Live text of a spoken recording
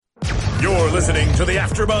You're listening to the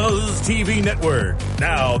AfterBuzz TV Network,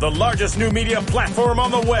 now the largest new media platform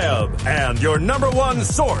on the web, and your number one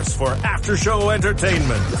source for after-show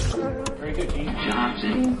entertainment. Very good, Keith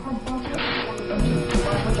Johnson.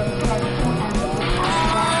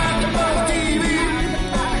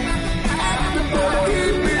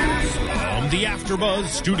 The AfterBuzz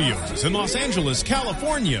Studios in Los Angeles,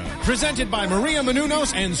 California. Presented by Maria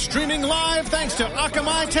Menounos and streaming live thanks to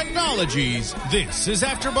Akamai Technologies. This is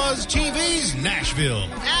AfterBuzz TV's Nashville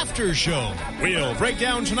After Show. We'll break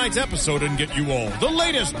down tonight's episode and get you all the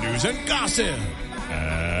latest news and gossip.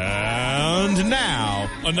 And now,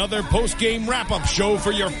 another post-game wrap-up show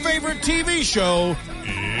for your favorite TV show.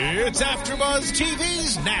 It's AfterBuzz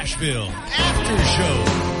TV's Nashville After Show.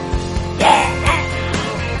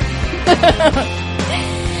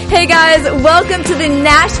 Hey guys, welcome to the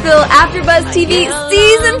Nashville AfterBuzz TV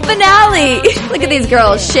season finale. Look at these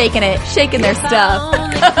girls shaking their stuff.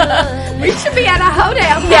 We should be at a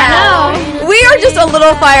hoedown. Yeah, we are just a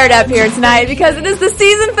little fired up here tonight because it is the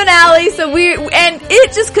season finale. And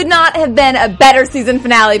it just could not have been a better season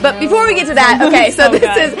finale. But before we get to that, okay, so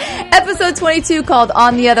this is episode 22 called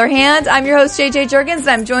On the Other Hand. I'm your host JJ Jurgens, and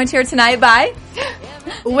I'm joined here tonight by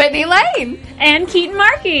Whitney Lane and Keaton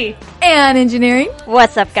Markey. And engineering.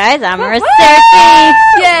 What's up, guys? I'm Marissa.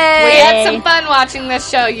 Yay! We had some fun watching this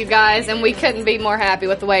show, you guys, and we couldn't be more happy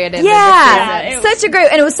with the way it ended. Yeah, such a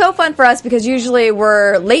great, and it was so fun for us because usually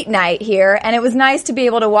we're late night here, and it was nice to be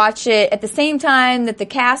able to watch it at the same time that the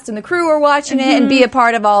cast and the crew were watching it and be a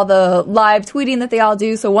part of all the live tweeting that they all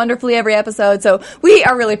do so wonderfully every episode. So we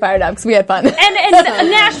are really fired up because we had fun. And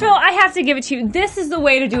Nashville, I have to give it to you. This is the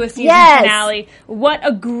way to do a season finale. What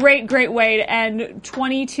a great way to end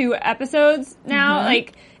 22 episodes now.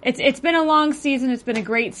 Like, it's been a long season, it's been a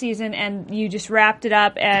great season, and you just wrapped it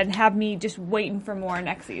up and have me just waiting for more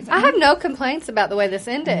next season. I have no complaints about the way this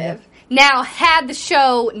ended. Now, had the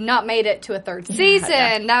show not made it to a third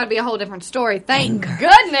season, that would be a whole different story. Thank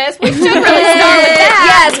goodness. We should really start with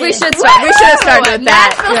that. Yes, we should start. We should have started with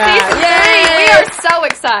that. Nashville season 3. We are so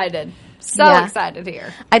excited. So excited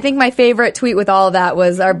here. I think my favorite tweet with all of that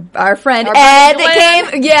was our friend Ed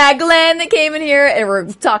Glenn that came in here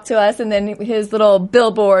and talked to us, and then his little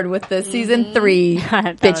billboard with the season 3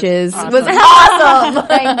 bitches was awesome.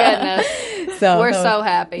 Thank goodness. So we're so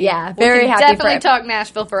happy. Yeah, very happy. Definitely talk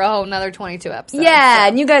Nashville for a whole another 22 episodes. Yeah,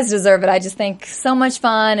 and you guys deserve it. I just think so much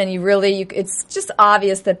fun, and it's just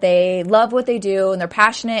obvious that they love what they do and they're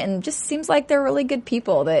passionate, and just seems like they're really good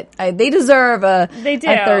people. That they deserve a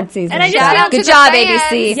third season. And good job,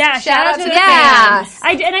 ABC. Yeah, shout out to the fans.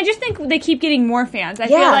 I just think they keep getting more fans. I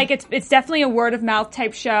feel like it's definitely a word of mouth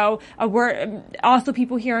type show. Also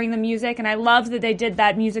people hearing the music, and I love that they did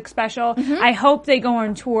that music special. I hope they go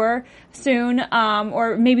on tour soon,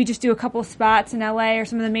 or maybe just do a couple spots in LA or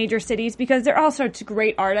some of the major cities, because they're all such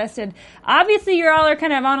great artists, and obviously you all are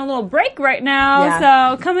kind of on a little break right now,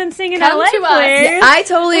 so come and sing in LA, please. Yeah, I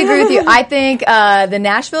totally agree with you. I think the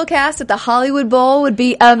Nashville cast at the Hollywood Bowl would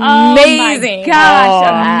be amazing. Oh my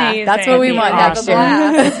gosh, amazing. That's what we want next year.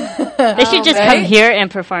 They should just come here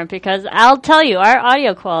and perform, because I'll tell you, our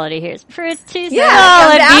audio quality here is pretty solid.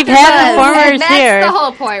 We've had performers here. That's the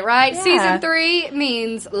whole point, right? Yeah. Season 3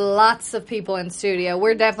 means lots of people in studio.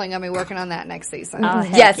 We're definitely going to be working on that next season.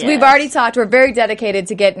 Yes, we've already talked. We're very dedicated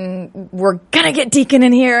to we're going to get Deacon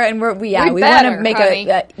in here, and we want to make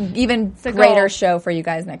an even greater show for you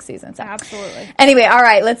guys next season. So. Absolutely. Anyway, all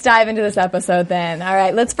right, let's dive into this episode then. All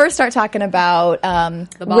right, let's first start talking about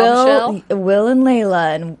the bombshell. Will and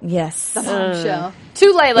Layla, and yes. The bombshell. To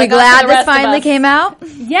Layla. We glad this finally came out?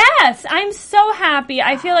 Yes, I'm so happy.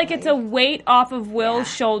 I feel like it's a weight off of Will's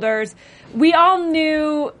shoulders. We all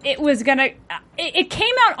knew it was going to... It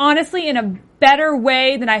came out, honestly, in a better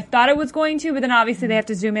way than I thought it was going to, but then obviously they have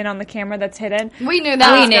to zoom in on the camera that's hidden. We knew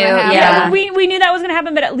that was going to happen. Yeah, we knew that was going to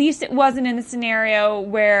happen, but at least it wasn't in a scenario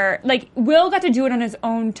where... Will got to do it on his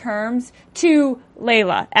own terms to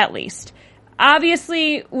Layla, at least.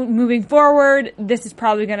 Obviously, moving forward, this is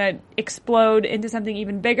probably going to explode into something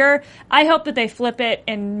even bigger. I hope that they flip it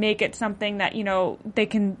and make it something that, they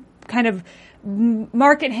can kind of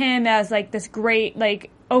market him as, this great,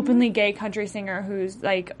 openly gay country singer who's,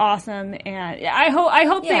 awesome. And I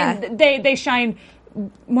hope they shine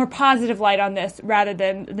more positive light on this rather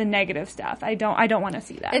than the negative stuff. I don't want to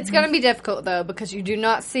see that. It's going to be difficult though, because you do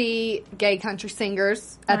not see gay country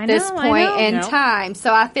singers at this point in time.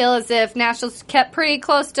 So I feel as if Nashville's kept pretty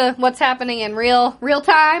close to what's happening in real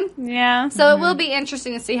time. Yeah. So it will be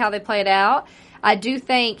interesting to see how they play it out. I do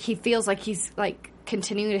think he feels like he's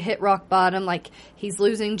continuing to hit rock bottom. Like, he's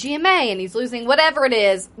losing GMA and he's losing whatever it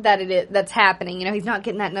is that's happening. You know, he's not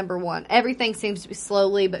getting that number one. Everything seems to be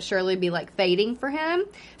slowly but surely be, like, fading for him.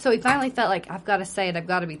 So he finally felt like, I've got to say it, I've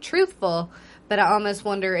got to be truthful. But I almost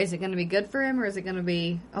wonder, is it going to be good for him or is it going to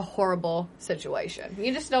be a horrible situation?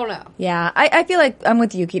 You just don't know. Yeah, I feel like I'm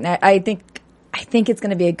with you, Keaton. I think it's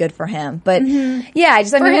going to be a good for him. But, yeah,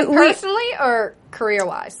 I mean, him personally or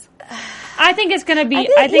career-wise? I think it's going to be.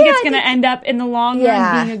 I think it's going to end up in the long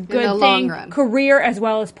run being a good thing, career as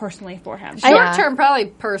well as personally for him. Short term, probably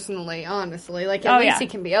personally, honestly. Like at least he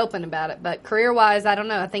can be open about it. But career wise, I don't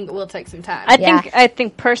know. I think it will take some time. I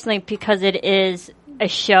think personally, because it is a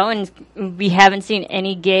show and we haven't seen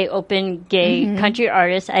any open gay country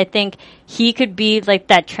artists, I think he could be like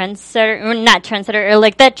that trendsetter, or not trendsetter, or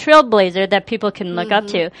like that trailblazer that people can look up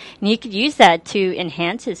to. And he could use that to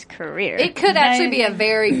enhance his career. It could actually be a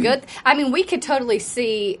very good, I mean, we could totally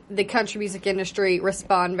see the country music industry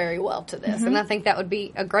respond very well to this. And I think that would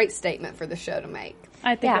be a great statement for the show to make.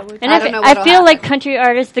 I think it would. And I feel like country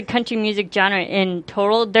artists, the country music genre in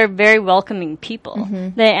total, they're very welcoming people.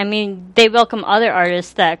 They welcome other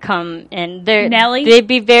artists that come, and they'd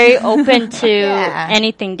be very open to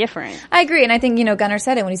anything different. I agree, and I think, Gunnar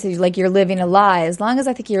said it when he said, like, you're living a lie. As long as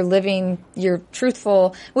I think you're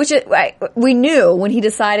truthful, which we knew when he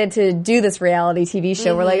decided to do this reality TV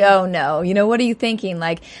show. We're like, oh no, what are you thinking?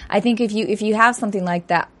 Like, I think if you have something like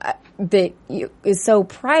that that is so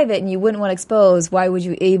private and you wouldn't want to expose, why would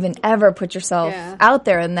you even ever put yourself out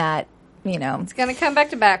there in that? It's going to come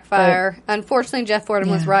back to backfire. Unfortunately, Jeff Fordham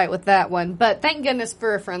was right with that one. But thank goodness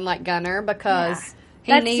for a friend like Gunnar, because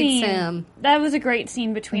he needs him. That was a great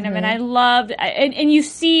scene between them, and I loved. And you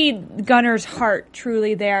see Gunnar's heart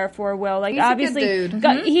truly there for Will. Like, he's obviously, a good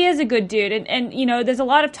dude. He is a good dude, and there's a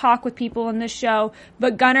lot of talk with people in this show.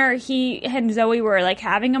 But Gunnar, he and Zoe were like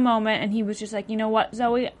having a moment, and he was just like, you know what,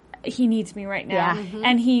 Zoe. He needs me right now.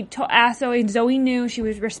 And he asked Zoe, and Zoe knew, she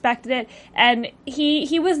respected it, and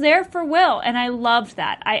he was there for Will, and I loved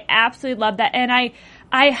that. I absolutely loved that, and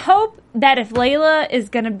I hope that if Layla is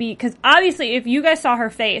going to be, because obviously if you guys saw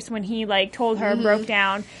her face when he like told her, broke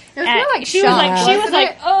down, it was more like she was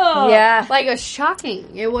like, oh, yeah, like it was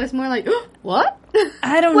shocking. It was more like, what?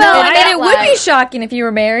 I don't know. Well, it would be shocking if you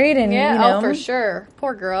were married, and for sure.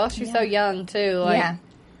 Poor girl, she's so young too. Like,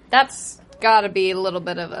 that's got to be a little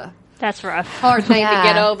bit of a hard thing to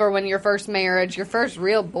get over when your first marriage, your first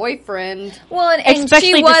real boyfriend. Well, and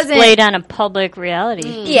especially she wasn't displayed on a public reality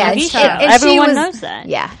TV show. And everyone knows that.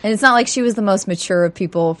 Yeah, and it's not like she was the most mature of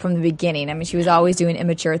people from the beginning. I mean, she was always doing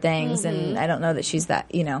immature things, and I don't know that she's that.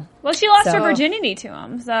 Well, she lost her virginity to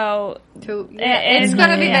him, so it's going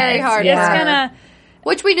to be very hard. It's gonna,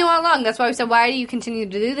 which we knew all along. That's why we said, why do you continue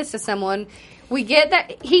to do this to someone? We get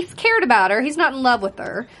that he's cared about her. He's not in love with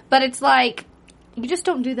her, but it's like, you just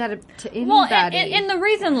don't do that to anybody. Well, and the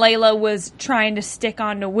reason Layla was trying to stick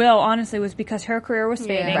on to Will, honestly, was because her career was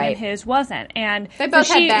fading and his wasn't. And they both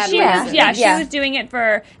had bad reasons. She was doing it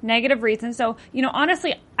for negative reasons. So,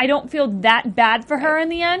 honestly, I don't feel that bad for her in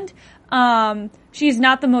the end. She's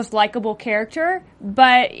not the most likable character,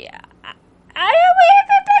 but I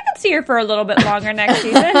could see her for a little bit longer next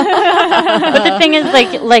season. But the thing is,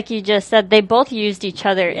 like you just said, they both used each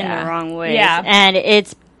other in the wrong ways. Yeah. And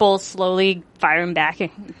it's both slowly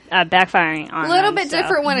backfiring on a little them, bit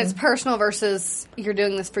different when it's personal versus you're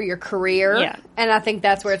doing this for your career. Yeah. And I think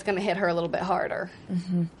that's where it's going to hit her a little bit harder.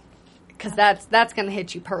 Because that's going to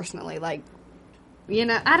hit you personally. Like,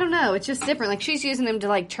 I don't know. It's just different. Like, she's using him to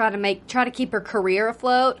like try to keep her career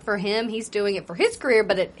afloat. For him, he's doing it for his career,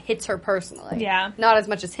 but it hits her personally. Yeah. Not as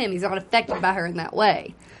much as him. He's not affected by her in that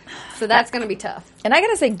way. So that's going to be tough. And I got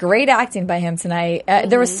to say, great acting by him tonight.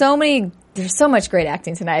 There's so much great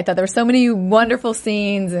acting tonight. I thought there were so many wonderful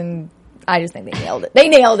scenes, and I just think they nailed it. They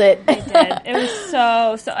nailed it. They did. It was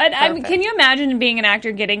so. And can you imagine being an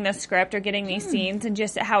actor getting this script or getting these scenes, and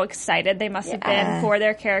just how excited they must have been for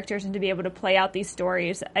their characters and to be able to play out these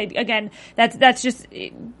stories? Again, that's just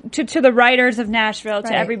to the writers of Nashville,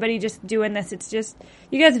 to everybody just doing this. It's just,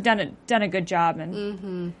 you guys have done a good job,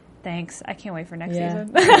 and thanks. I can't wait for next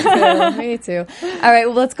season. Me too. All right,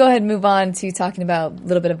 well, let's go ahead and move on to talking about a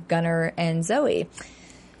little bit of Gunnar and Zoe.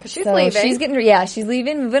 Because she's leaving. She's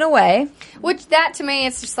leaving, moving away. Which, that to me,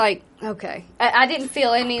 it's just like, okay. I didn't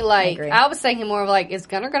feel any, like, I was thinking more of like, is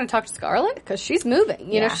Gunnar going to talk to Scarlett? Because she's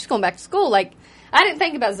moving. She's going back to school. Like, I didn't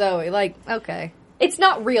think about Zoe. Like, okay. It's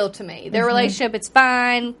not real to me. Their relationship, it's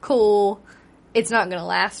fine, cool. It's not going to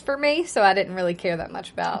last for me, so I didn't really care that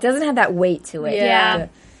much about. It doesn't have that weight to it.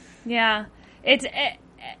 Yeah.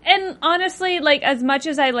 And honestly, like, as much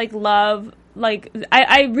as I like love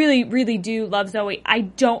I really, really do love Zoe. I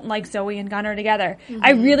don't like Zoe and Gunnar together.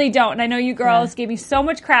 I really don't. And I know you girls gave me so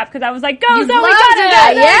much crap because I was like, go Zoe,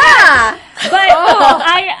 Gunnar! Yeah. But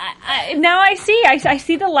I now I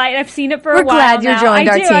see the light. I've seen it for a while. We're glad you're now. joined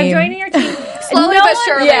our team. I'm joining your team. Slowly but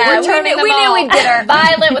surely, we're turning them we all. knew we'd get her.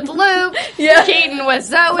 Violet with Luke, Keaton with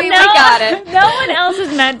Zoe. We No, got it. No one else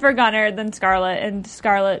is meant for Gunnar than Scarlett, and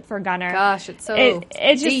Scarlett for Gunnar. Gosh, it's so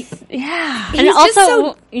it's deep. just yeah. And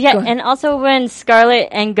also, and also when Scarlett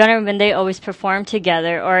and Gunnar, when they always perform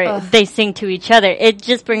together or they sing to each other, it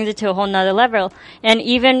just brings it to a whole nother level. And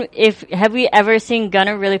even have we ever seen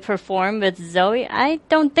Gunnar really perform with Zoe? I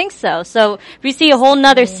don't think so. So we see a whole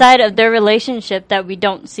nother side of their relationship that we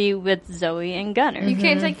don't see with Zoe and Gunnar. You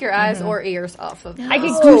can't take your eyes or ears off of I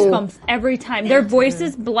get goosebumps every time. Their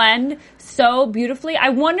voices blend so beautifully. I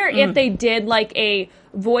wonder if they did like a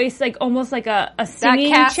voice, like almost like a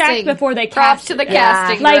singing check before they Props cast. to the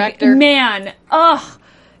casting Like, director. man,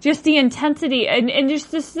 just the intensity and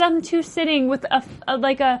just them two sitting with a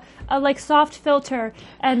soft filter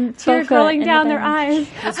and tears Sofa rolling in down the their eyes.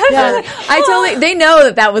 They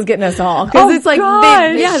know that was getting us all. Because it's like, God.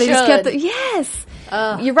 they just should.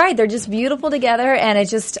 kept you're right. They're just beautiful together. And it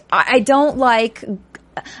just, I don't like,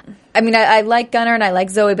 I mean, I like Gunnar and I like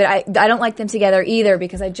Zoe, but I don't like them together either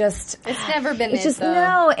because It's never been it's it, just though.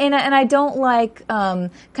 no, and I don't like kind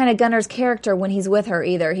of Gunnar's character when he's with her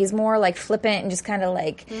either. He's more like flippant and just kind of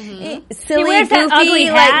like silly, He wears goofy, that ugly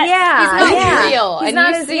like hat. He's not real. He's and not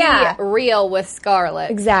you as see real with Scarlett.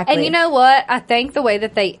 Exactly. And you know what? I think the way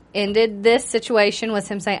that they ended this situation was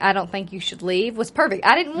him saying, I don't think you should leave, was perfect.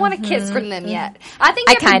 I didn't want a kiss from them yet. I think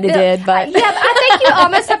I you have to kinda build- did, but- Yeah, but I think you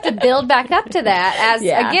almost have to build back up to that as,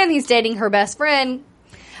 Yeah. again, he's dating her best friend.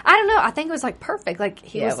 I don't know. I think it was like perfect. Like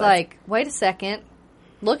he Yeah, was it was. like, wait a second.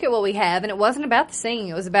 Look at what we have. And it wasn't about the singing.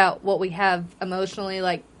 It was about what we have emotionally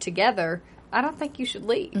like together. I don't think you should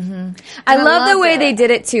leave. I love the love way that. they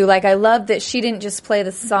did it too. Like I love that she didn't just play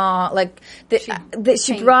the song, like that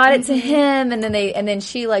she brought it to him, and then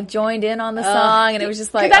she like joined in on the song, and it was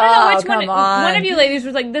just like, Because I don't know which come one. on. One of you ladies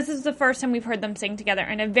was like, "This is the first time we've heard them sing together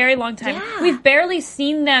in a very long time. Yeah. We've barely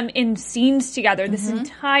seen them in scenes together this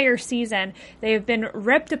entire season. They have been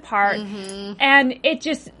ripped apart, and it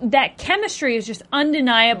just that chemistry is just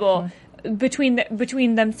undeniable." Between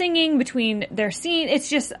them singing, between their scene, it's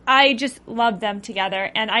just I just love them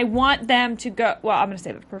together, and I want them to go. Well, I'm going to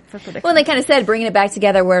save it for prediction. Well, they kind of said bringing it back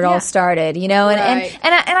together where it all started, you know, and Right.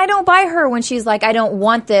 and I don't buy her when she's like, I don't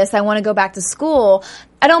want this, I want to go back to school.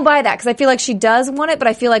 I don't buy that because I feel like she does want it, but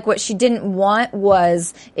I feel like what she didn't want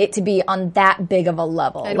was it to be on that big of a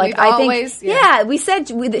level. And like we've I always- think, we said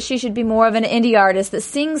that she should be more of an indie artist that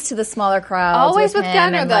sings to the smaller crowds. Always with him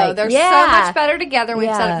Gunnar, and, though. like, They're so much better together.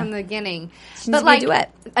 We've said Yeah. it from the beginning. needs But to be a like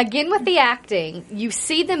duet. again with the acting, you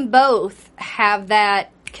see them both have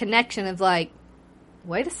that connection of like,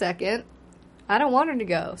 wait a second, I don't want her to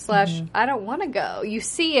go. / I don't want to go. You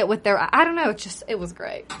see it with their. I don't know. It was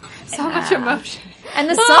great. So much emotion. And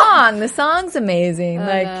the song's amazing.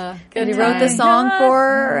 Like Good he wrote the time. song for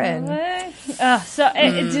her, and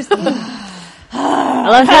it just. I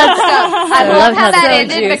love that. I love how that so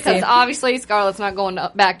ended juicy. because obviously Scarlett's not going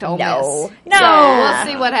back to Ole Miss. No. So we'll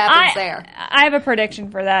see what happens there. I have a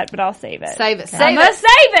prediction for that, but I'll save it. Save it. I'm Save gonna it.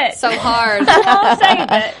 save it. So hard. I'll save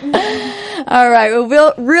it. all right.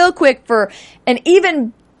 Well, real quick for an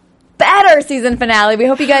even better season finale. We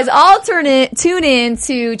hope you guys all tune in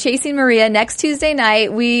to Chasing Maria next Tuesday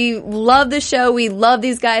night. We love the show. We love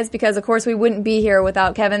these guys because, of course, we wouldn't be here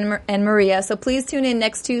without Kevin and Maria. So please tune in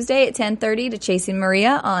next Tuesday at 10:30 to Chasing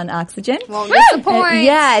Maria on Oxygen. Won't disappoint.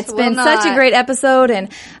 Yeah, it's Will been such a not. great episode, and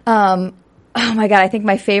oh my god, I think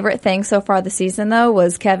my favorite thing so far this season though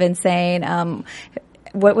was Kevin saying,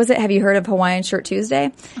 what was it? Have you heard of Hawaiian Shirt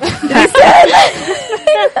Tuesday?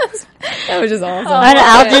 That was just awesome. And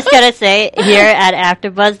I'll just gotta say, here at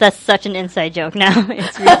AfterBuzz, that's such an inside joke now.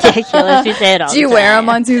 It's ridiculous. We say it all Do you the wear time.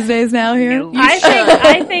 them on Tuesdays now here? No.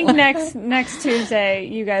 I think next Tuesday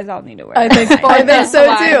you guys all need to wear. I think so Hawaiian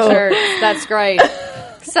too. shirts. That's great.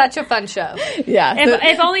 Such a fun show. Yeah. so-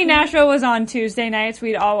 If only Nashville was on Tuesday nights,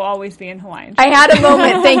 we'd all always be in Hawaiian. I had a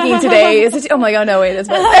moment thinking today, oh my god, no, wait, it's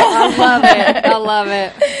I love it. I love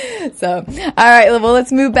it. So, all right, well,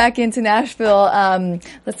 let's move back into Nashville.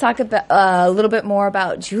 Let's talk about a little bit more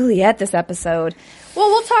about Juliet this episode.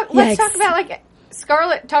 Well, let's Yikes. talk about like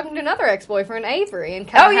Scarlett talking to another ex-boyfriend, Avery, and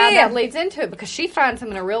kind of how that leads into it because she finds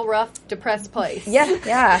him in a real rough, depressed place.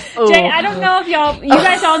 Yeah. Jay, I don't know if you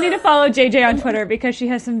guys all need to follow JJ on Twitter because she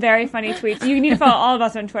has some very funny tweets. You need to follow all of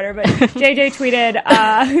us on Twitter, but JJ tweeted,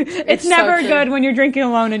 it's never so good when you're drinking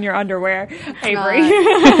alone in your underwear, Avery.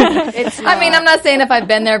 I mean, I'm not saying if I've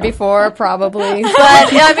been there before, probably, but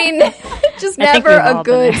I mean, just never a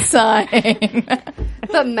good sign.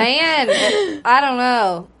 But man, I don't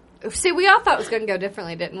know. See, we all thought it was going to go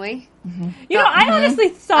differently, didn't we? You know, I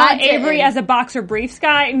honestly saw Avery as a boxer briefs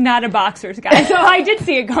guy, not a boxers guy. So I did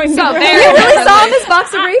see it going differently. You really saw him as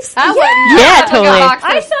boxer briefs? Yeah, totally.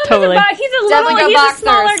 I saw him as he's a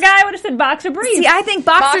smaller guy. I would have said boxer briefs. See, I think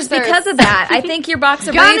boxers because of that. I think your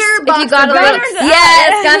boxer Gunner, briefs. If boxer you got a briefs. little,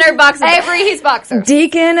 yes, Gunner boxer. Avery, he's boxer.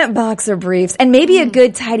 Deacon boxer briefs, and maybe a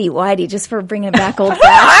good tidy whitey just for bringing it back old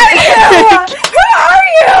fashioned. Who are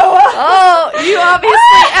you? Oh, you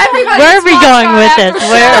obviously everybody. Where are we going with this?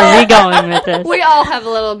 Where are we going with this? We all have a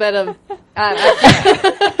little bit of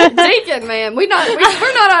Deacon, man. We're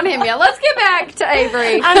not on him yet. Let's get back to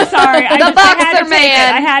Avery. I'm sorry.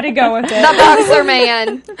 I had to go with it. The boxer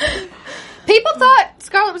man. People thought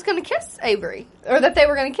Scarlett was going to kiss Avery, or that they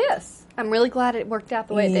were going to kiss. I'm really glad it worked out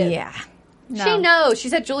the way it did. Yeah. No. She knows. She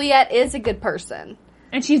said Juliet is a good person.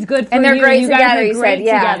 And she's good for and they're you. great you together. guys are You great said,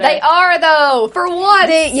 yeah. together. They are, though. For once.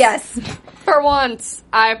 Yes. For once,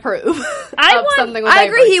 I approve. Something with I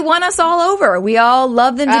Avery. agree. He won us all over. We all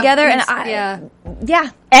love them together, and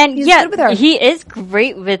And he's good with her. he is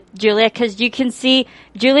great with Julia because you can see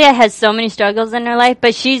Julia has so many struggles in her life,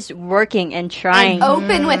 but she's working and trying. And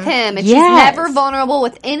open with him. And Yes. she's never vulnerable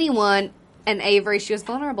with anyone. And Avery, she was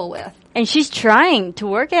vulnerable with. And she's trying to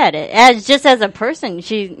work at it as a person.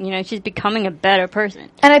 She's becoming a better person.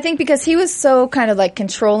 And I think because he was so kind of like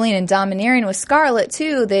controlling and domineering with Scarlett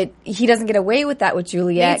too, that he doesn't get away with that with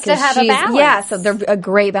Juliet. Needs to have a balance. Yeah, so they're a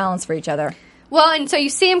great balance for each other. Well, and so you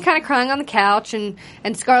see him kind of crying on the couch, and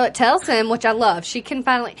Scarlett tells him, which I love. She can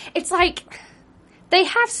finally. It's like they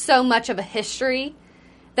have so much of a history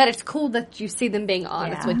that it's cool that you see them being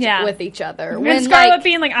honest with each other. And Scarlett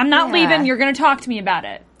being like, I'm not leaving, you're going to talk to me about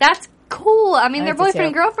it. That's cool. I mean, they're boyfriend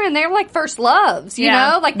and girlfriend. They're like first loves, you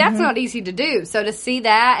know? Like, that's not easy to do. So to see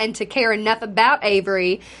that and to care enough about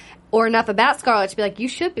Avery or enough about Scarlett to be like, you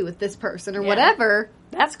should be with this person or whatever,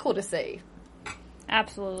 that's cool to see.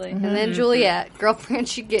 Absolutely. And then Juliet, girlfriend,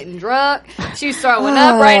 she getting drunk. She's throwing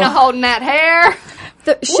up, Raina holding that hair.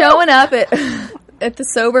 Showing up at the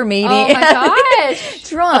sober meeting. Oh my gosh.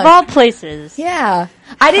 Drunk. Of all places. Yeah.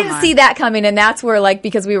 I didn't see that coming, and that's where, like,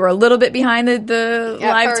 because we were a little bit behind the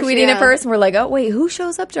live first, tweeting at first, and we're like, oh, wait, who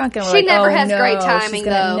shows up drunk? And we're She never has great timing,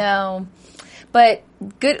 though. No. But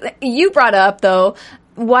good. You brought up, though,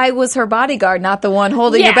 why was her bodyguard not the one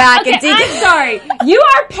holding her back? Okay, I'm sorry. You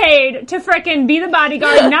are paid to frickin' be the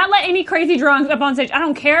bodyguard, not let any crazy drunks up on stage. I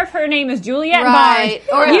don't care if her name is Juliet Right.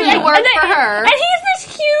 Barnes. Or if you work for her. And he's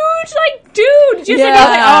this huge, like, dude. Just like,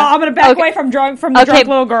 I'm going to back away from the drunk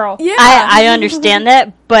little girl. Yeah. I understand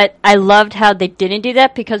that, but I loved how they didn't do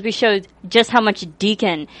that because we showed just how much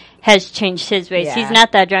Deacon has changed his ways. Yeah. He's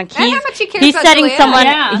not that drunk. And how much he cares he's about setting Juliet. someone.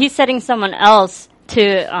 Yeah. He's setting someone else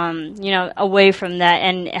to away from that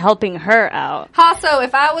and helping her out. Also,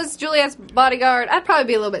 if I was Juliet's bodyguard, I'd probably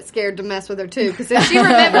be a little bit scared to mess with her too. Because if she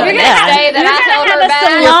remembered the next day that I held her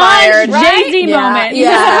back, Solange Jay-Z moment.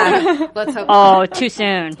 Yeah. Let's hope. Oh, too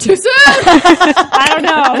soon. Too soon. I don't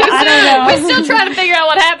know. We're still trying to figure out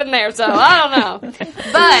what happened there, so I don't know.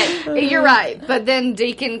 But you're right. But then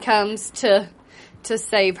Deacon comes to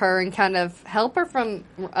save her and kind of help her from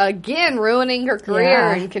again ruining her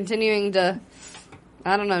career and continuing to.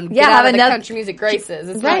 I don't know. Get out of the country music graces.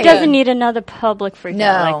 It's She doesn't need another public freak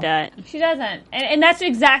out like that. She doesn't. And that's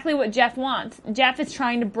exactly what Jeff wants. Jeff is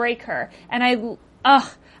trying to break her. And I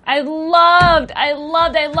loved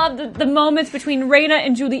the moments between Raina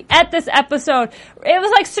and Juliet this episode. It was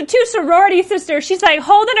like two sorority sisters. She's like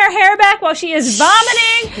holding her hair back while she is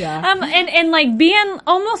vomiting. And like being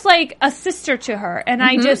almost like a sister to her. And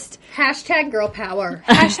I just... Hashtag girl power.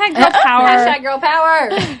 Hashtag girl power. Hashtag girl power.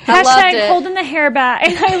 Hashtag holding the hair back.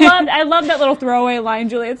 And I loved that little throwaway line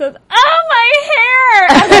Juliet says, oh, my hair!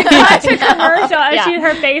 As like such a commercial as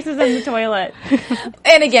her face is in the toilet.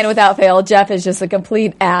 And again, without fail, Jeff is just a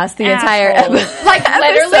complete ass the entire episode. Like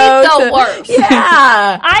literally the worst. Yeah.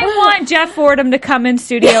 I want Jeff Fordham to come in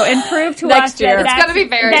studio and prove to us year. that It's going to be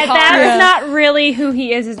very hard. that is not really who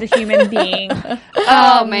he is as a human being.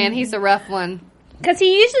 Oh, man, he's a rough one. Because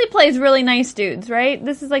he usually plays really nice dudes, right?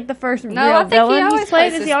 This is like the first real I think villain he always he's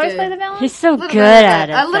played. plays Does he this always dude. play the villain? He's so good at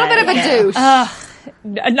it. A little bit of a douche. A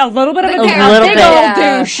little bit of a The douche. character. Big bit. old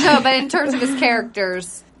Yeah. douche. No, but in terms of his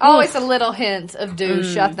characters, Always a little hint of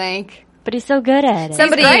douche, I think. But he's so good at it.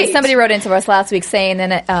 Somebody wrote into us last week saying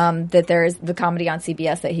that there's the comedy on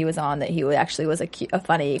CBS that he was on, that he actually was a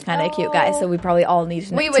funny, kind of cute guy. So we probably all need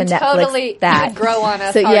to We would Netflix totally that. grow on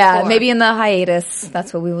us. So hardcore. maybe in the hiatus,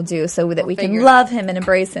 that's what we will do, so that we can love him and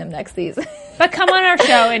embrace him next season. But come on our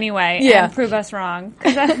show anyway and prove us wrong.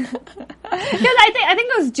 Because I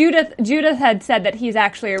think those Judith had said that he's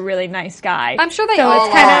actually a really nice guy. I'm sure they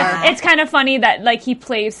all are. It's kind of funny that like he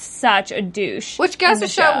plays such a douche. Which goes to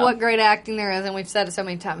show what great acting there is, and we've said it so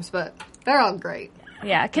many times, but they're all great.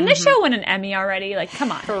 Yeah. Can this show win an Emmy already? Like,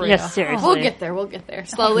 come on. For real. Yes, seriously. We'll get there.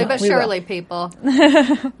 Slowly but surely, people.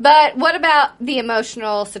 But what about the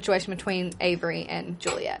emotional situation between Avery and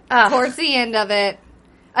Juliet? Towards the end of it,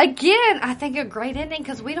 again, I think a great ending,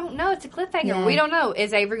 because we don't know. It's a cliffhanger. Yeah. We don't know.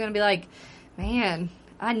 Is Avery going to be like, man,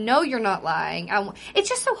 I know you're not lying. It's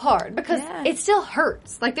just so hard, because it still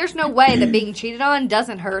hurts. Like, there's no way that being cheated on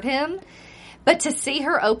doesn't hurt him. But to see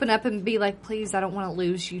her open up and be like, please, I don't want to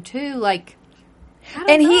lose you too, like,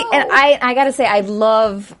 I gotta say, I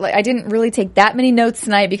love, like, I didn't really take that many notes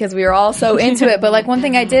tonight because we were all so into it, but like one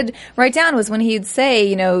thing I did write down was when he'd say,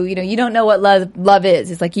 you don't know what love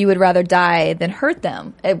is. It's like you would rather die than hurt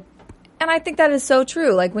them. And I think that is so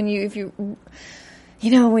true. Like when you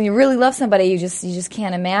really love somebody, you just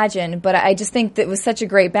can't imagine. But I just think that it was such a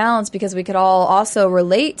great balance, because we could all also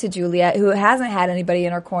relate to Juliet, who hasn't had anybody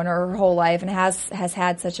in her corner her whole life and has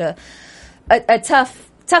had such a tough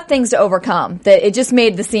things to overcome, that it just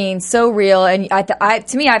made the scene so real. And I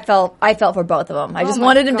felt for both of them. I just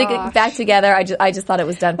wanted them to get back together. I just thought it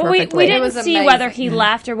was done perfectly. We didn't see whether he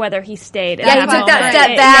left or whether he stayed. Yeah, he took that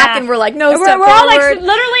step back, and we're like, no, step we're forward. All like,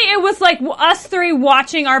 literally, it was like us three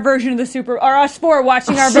watching our version of the or us four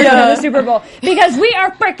watching our version of the Super Bowl, because we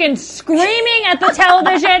are freaking screaming at the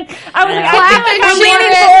television. I was like, clapping, I'm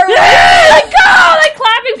leaning forward, like, go, like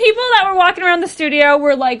clapping. People that were walking around the studio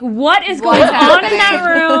were like, what is going on in that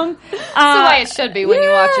room? That's the way it should be when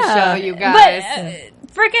you watch a show, you guys.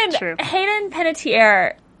 But freaking Hayden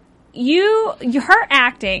Panettiere, her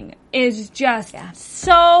acting is just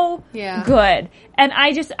so good, and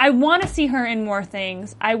I want to see her in more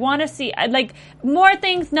things. I want to see like more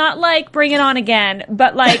things, not like Bring It On Again,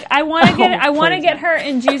 but like I want to get her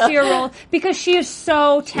in juicier roles, because she is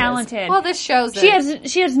so talented. Well, this shows it.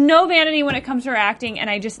 She has no vanity when it comes to her acting,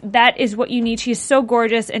 and that is what you need. She's so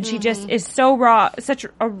gorgeous, and she just is so raw, such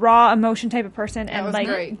a raw emotion type of person, and like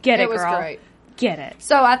great. Get it, was girl. Great. Get it.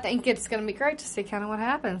 So I think it's going to be great to see kind of what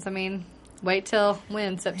happens. I mean, wait till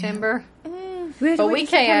when? September? But we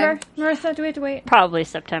can. Marissa, do we have to wait? Probably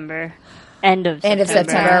September. End of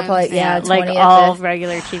September. Probably, like 20th. all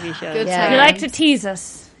regular TV shows. Good You like to tease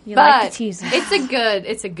us.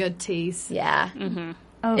 It's a good tease. Yeah. Mm-hmm.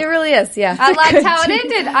 Oh. It really is, yeah. I liked how it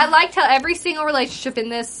ended. I liked how every single relationship in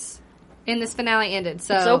this finale ended.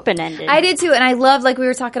 So it's open-ended. I did too, and I loved, like we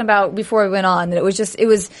were talking about before we went on, that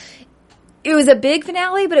it was a big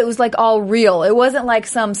finale, but it was like all real. It wasn't like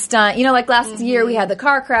some stunt. Like last year we had the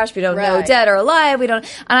car crash. We don't know dead or alive. And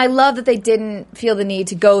I love that they didn't feel the need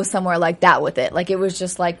to go somewhere like that with it. Like it was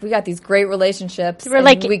just like, we got these great relationships. They were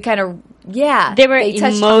like, we kind of, they were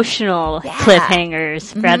emotional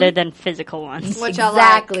cliffhangers rather than physical ones. Which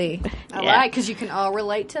exactly. I like, because you can all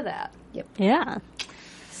relate to that. Yep. Yeah.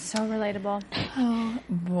 So relatable. Oh,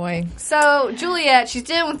 boy. So, Juliet, she's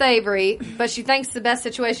dealing with Avery, but she thinks the best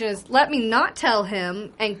situation is, let me not tell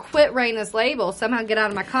him and quit Raina's label, somehow get out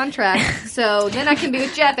of my contract, so then I can be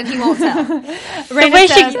with Jeff and he won't tell. The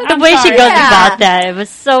way she goes about that, it was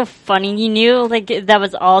so funny. You knew, like, that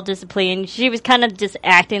was all discipline. She was kind of just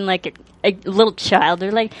acting like a little child.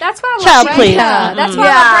 They're like, that's why I child, love please. Raina. That's why I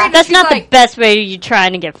love Raina. That's not like, the best way you're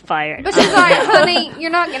trying to get fired. But she's like, honey,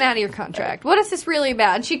 you're not getting out of your contract. What is this really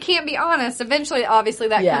about? And she can't be honest. Eventually, obviously,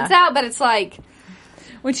 that comes out, but it's like,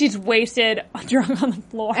 when she's wasted, drunk on the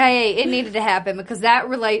floor. Hey, it needed to happen, because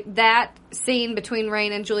that scene between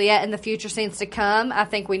Raina and Juliet and the future scenes to come, I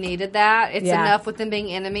think we needed that. It's enough with them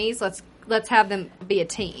being enemies. Let's have them be a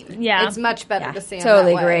team. Yeah. It's much better to see them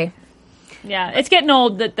totally that way. agree. Yeah, it's getting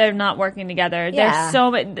old that they're not working together. Yeah.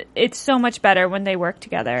 It's so much better when they work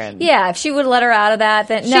together. And if she would let her out of that,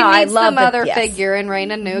 then she needs the mother figure, and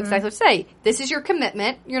Raina knew exactly what to say. This is your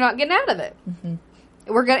commitment. You're not getting out of it. Mm-hmm.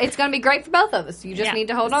 It's gonna be great for both of us. You just need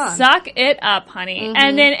to hold on. Suck it up, honey.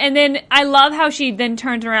 Mm-hmm. And then I love how she then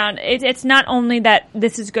turns around. It's not only that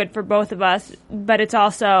this is good for both of us, but it's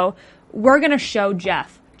also, we're gonna show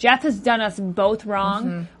Jeff. Jeff has done us both wrong.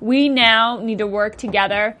 Mm-hmm. We now need to work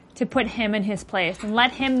together to put him in his place and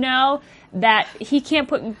let him know that he can't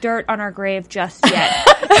put dirt on our grave just yet.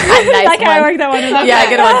 Nice Like how I worked that one. Yeah,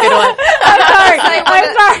 good one.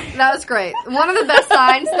 I'm sorry. That was great. One of the best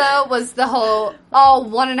signs, though, was the whole,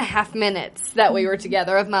 1.5 minutes that we were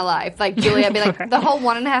together of my life. Like, Julia would be like, the whole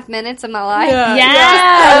 1.5 minutes of my life.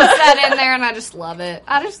 Yeah. Post that in there, and I just love it.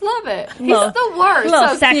 He's the worst. Little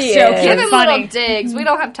So sex he joke. is. give It's him funny. little digs. We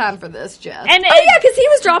don't have time for this, Jeff. And Oh yeah, because he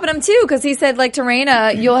was dropping them too. Because he said like to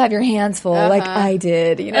Raina, "You'll have your hands full, like I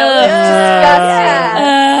did." You know,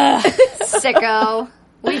 Sicko.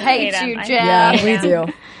 We hate hate you, him. Jeff. yeah, we do.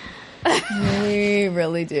 We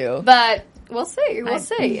really do. But we'll see. We'll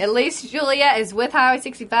see. At least Julia is with Highway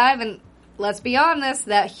 65, and let's be honest,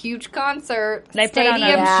 that huge concert, They put on a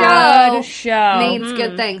stadium good show. means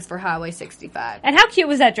good things for Highway 65. And how cute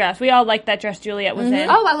was that dress? We all liked that dress Juliet was in.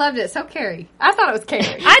 Oh, I loved it. So Carrie. I thought it was Carrie.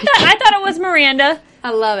 I thought it was Miranda.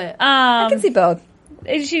 I love it. I can see both.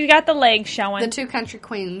 She got the legs showing. The two country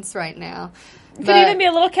queens right now. Could But even be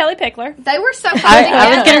a little Kelly Pickler. they were so fun I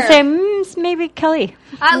was together. gonna say maybe Kelly.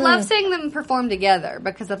 I love seeing them perform together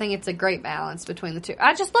because I think it's a great balance between the two.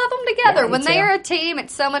 I just love them together. Yeah, me When they too. are a team,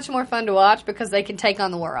 it's so much more fun to watch because they can take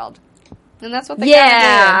on the world. And that's what they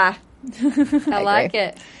Yeah. I like agree.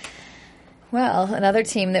 it. Well, another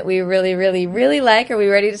team that we really, really, really like. Are we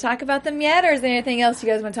ready to talk about them yet, or is there anything else you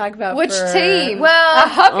guys want to talk about? Which for- team? Well, I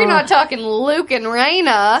hope you're not talking Luke and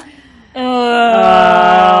Raina. no,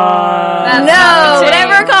 not a team.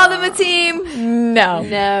 whatever call them a team. No.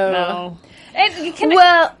 No.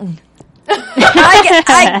 Well,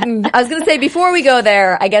 I was going to say before we go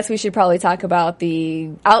there, I guess we should probably talk about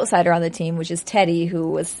the outsider on the team, which is Teddy, who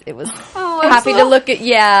was happy to look at.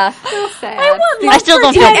 Yeah, So sad. I still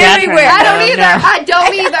don't feel bad for everywhere. him. I don't either. I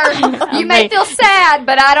don't either. You may feel sad,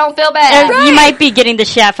 but I don't feel bad. You might be getting the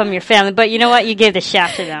shaft from your family, but you know what? You gave the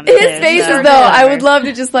shaft to them. His too, faces, so- though, I would love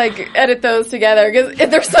to just like edit those together because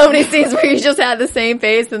there's so many scenes where he just had the same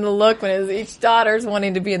face and the look when each daughter's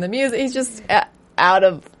wanting to be in the music. He's just out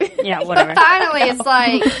of. Yeah, whatever. Finally, it's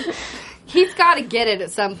like he's got to get it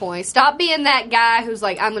at some point. Stop being that guy who's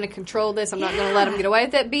like, I'm going to control this. I'm not going to let him get away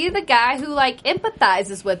with it. Be the guy who like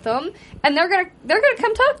empathizes with them, and they're gonna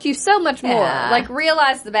come talk to you so much more. Yeah. Like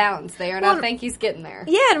realize the balance there, and Well, I think he's getting there.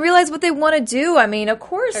 Yeah, and realize what they want to do. I mean, of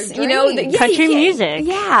course, Their you know, dreams. Country you music.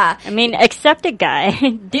 Yeah. I mean, accept it, guy.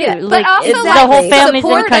 Dude, Yeah, but like also, it's like, the whole family's in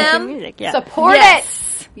support country them. music. Yeah. Support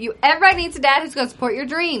Yes. it. Everybody needs a dad who's going to support your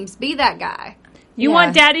dreams. Be that guy. You Yeah.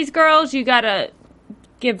 want daddy's girls, you gotta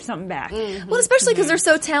give something back. Well, especially because they're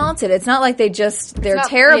so talented. It's not like they're not-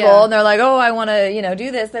 terrible yeah. and they're like, oh, I want to,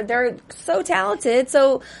 do this. That they're so talented.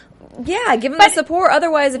 So, yeah, give them the support.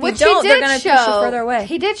 Otherwise, if you Which he don't, they're did going to push you show. further away.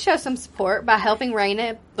 He did show some support by helping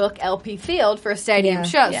Raina book LP Field for a stadium Yeah.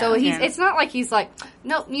 show. Yeah. So Yeah. it's not like he's like,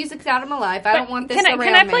 nope, music's out of my life. I don't want this around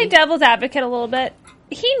Can I play me. devil's advocate a little bit?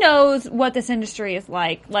 He knows what this industry is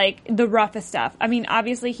like the roughest stuff. I mean,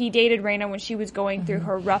 obviously he dated Raina when she was going through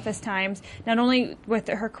her roughest times, not only with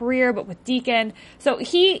her career, but with Deacon. So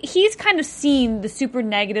he's kind of seen the super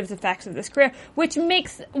negative effects of this career, which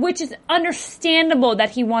is understandable that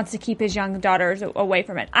he wants to keep his young daughters away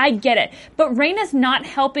from it. I get it. But Raina's not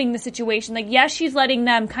helping the situation. Like, yes, she's letting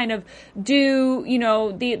them kind of do,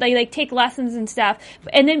 like take lessons and stuff.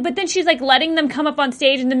 But then she's like letting them come up on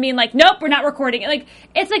stage and then being like, nope, we're not recording it. Like,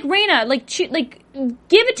 it's like Raina,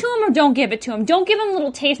 give it to him or don't give it to him. Don't give him a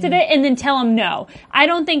little taste of it and then tell him no. I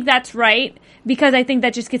don't think that's right because I think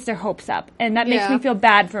that just gets their hopes up and that makes Yeah. me feel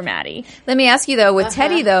bad for Maddie. Let me ask you though, with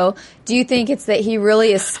Teddy though, do you think it's that he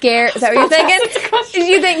really is scared? Is that what you're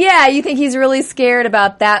thinking? You think he's really scared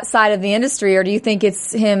about that side of the industry, or do you think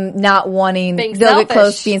it's him not wanting? Being they'll get selfish.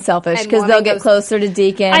 close, being selfish, And because they'll wanting get those- closer to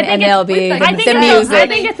Deacon and it's- they'll be I think the it's- music. I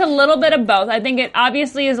think it's a little bit of both. I think it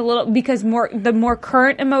obviously is a little because the more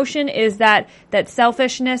current emotion is that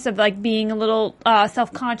selfishness of like being a little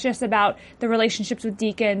self-conscious about the relationships with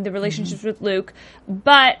Deacon, the relationships with Luke.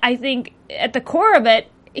 But I think at the core of it,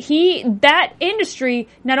 that industry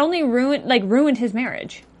not only ruined his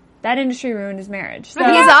marriage. That industry ruined his marriage. So,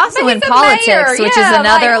 But he's also But in he's a politics, mayor, which yeah, is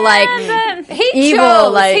another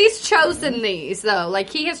evil, He's chosen these though. Like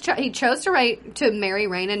he chose to marry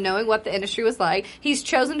Raina, knowing what the industry was like. He's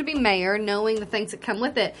chosen to be mayor, knowing the things that come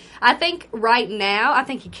with it. I think right now,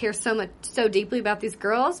 he cares so deeply about these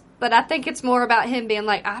girls. But I think it's more about him being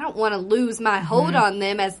like, I don't want to lose my hold on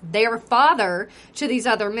them as their father to these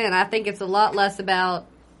other men. I think it's a lot less about,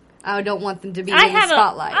 I don't want them to be in the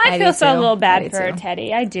spotlight. I feel do so a too. little I bad do for too.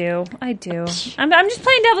 Teddy. I do. I'm just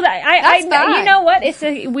playing devil. That's fine. You know what?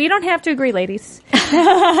 We don't have to agree, ladies.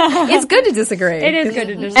 It's good to disagree. It is good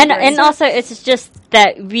to disagree. And also, it's just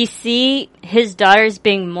that we see his daughters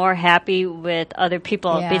being more happy with other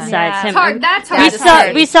people besides him. It's hard. That's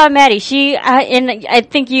hard. We saw Maddie. And I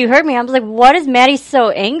think you heard me. I was like, "What is Maddie so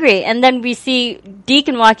angry?" And then we see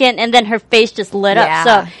Deacon walk in, and then her face just lit up.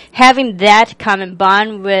 So having that common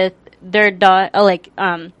bond with their daughter,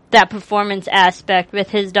 that performance aspect with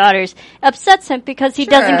his daughters upsets him because he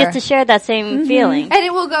doesn't get to share that same feeling. And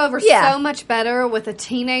it will go over so much better with a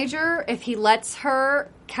teenager if he lets her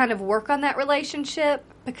kind of work on that relationship,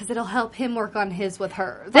 because it'll help him work on his with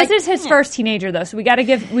her. This is his first teenager, though, so we got to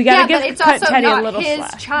give but it's also Teddy not a little his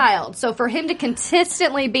slack. child. So for him to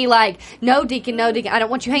consistently be like, no, Deacon, I don't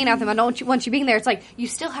want you hanging out with him. I don't want you being there. It's like you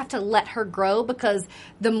still have to let her grow, because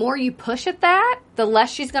the more you push at that, the less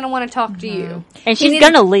she's going to want to talk to you. And she's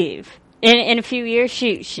going to leave. In a few years,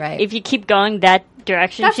 she if you keep going that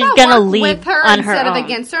direction, she's going to leave with her on her instead own. of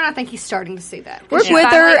against her, and I think he's starting to see that. Work She with her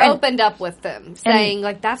finally and- opened up with them, saying,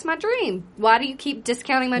 that's my dream. Why do you keep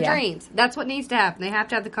discounting my dreams? That's what needs to happen. They have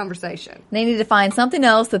to have the conversation. They need to find something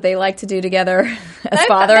else that they like to do together as They-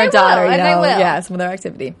 father they and daughter. will, You and they know, will. yeah, some other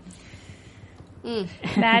activity.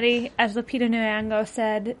 Maddie, as Lupita Nyong'o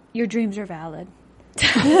said, your dreams are valid.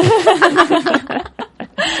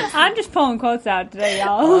 I'm just pulling quotes out today,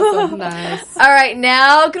 y'all. Nice. All right,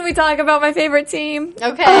 now can we talk about my favorite team?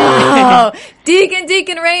 Okay. Oh, Deacon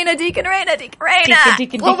Raina, Deacon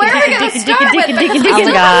Raina. Well, where are we going to start with?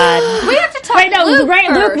 Oh, God. We have to talk Wait, no, Luke Luke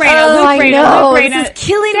first. Raina, Oh, I know. Luke Raina. This is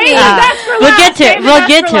killing me. Save the best for We'll last. get to it. Save the We'll best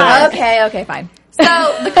get for to it. last. Okay, fine.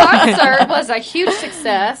 So the concert was a huge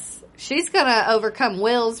success. She's going to overcome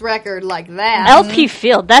Will's record like that. LP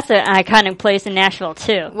Field, that's an iconic place in Nashville,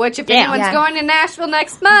 too. Which, if Damn. anyone's going to Nashville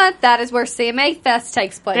next month, that is where CMA Fest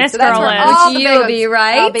takes place. This so that's girl where is. all Which the you'll big be, ones-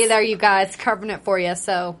 right? I'll be there, you guys, covering it for you.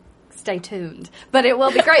 So stay tuned. But it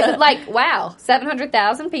will be great. But wow,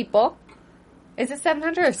 700,000 people. Is it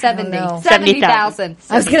 700 or 70? know. 70,000.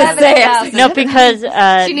 I was gonna say, 70,000. No,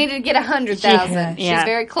 because She needed to get 100,000. Yeah. She's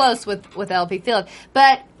very close with LP Field.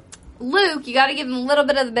 But Luke, you got to give him a little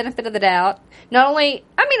bit of the benefit of the doubt. Not only,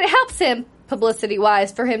 it helps him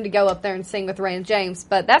publicity-wise for him to go up there and sing with Raina James,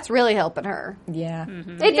 but that's really helping her. Yeah.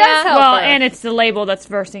 It does help Well, her. and it's the label that's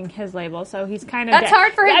versing his label, so he's kind of... That's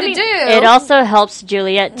hard for him to do. it also helps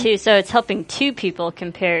Juliet, too, so it's helping two people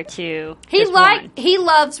compared to just one. He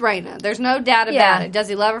loves Raina. There's no doubt about Yeah. it. Does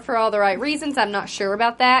he love her for all the right reasons? I'm not sure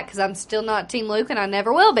about that, because I'm still not Team Luke, and I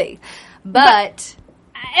never will be. But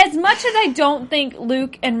As much as I don't think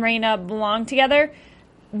Luke and Raina belong together,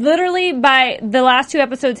 literally by the last 2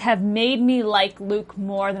 episodes have made me like Luke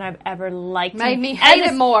more than I've ever liked him. Made me hate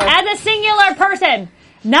him more. As a singular person.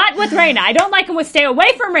 Not with Raina. I don't like him with stay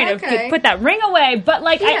away from Raina. Okay. Put that ring away. But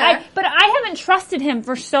Yeah. I haven't trusted him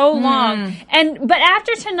for so long. But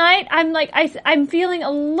after tonight, I'm feeling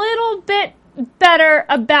a little bit better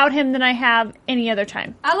about him than I have any other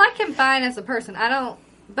time. I like him fine as a person.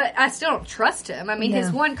 But I still don't trust him. His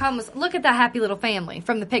one comment was, look at that happy little family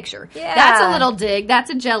from the picture. Yeah. That's a little dig. That's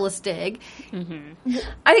a jealous dig.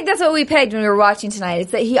 I think that's what we pegged when we were watching tonight.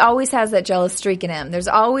 It's that he always has that jealous streak in him. There's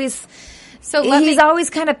always... So he's always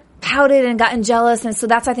kind of pouted and gotten jealous, and so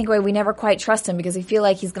that's, I think, why we never quite trust him, because we feel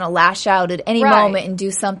like he's going to lash out at any Right. moment and do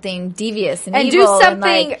something devious and and do evil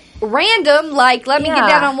something random, like let me get Yeah.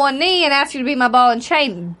 down on one knee and ask you to be my ball and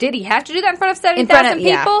chain. Did he have to do that in front of In front 70,000 of-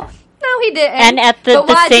 yeah. people? No, he didn't. And at the But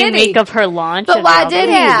why same did he? week of her launch. But of why Album. did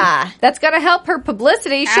he? Yeah. That's going to help her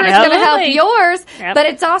publicity. Sure, it's going to help Absolutely. yours. Yep. But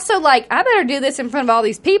it's also like, I better do this in front of all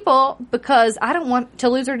these people because I don't want to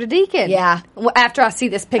lose her to Deacon. Yeah. After I see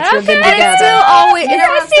this picture of them Okay. together. And it's still always... You know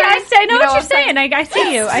what I'm saying? I know You know what what you're I'm saying? saying. I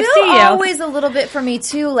see you. I Still see you. always a little bit for me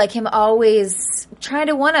too, like him always trying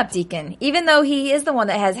to one up Deacon, even though he is the one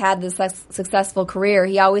that has had this successful career.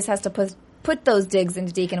 He always has to put those digs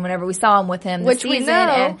into Deacon whenever we saw him with him, Which this we season,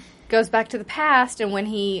 know and goes back to the past and when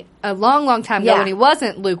he, a long time ago Yeah. when he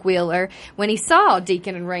wasn't Luke Wheeler, when he saw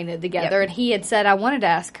Deacon and Raina together Yep. and he had said, I wanted to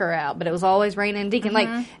ask her out, but it was always Raina and Deacon.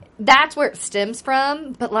 Mm-hmm. Like, that's where it stems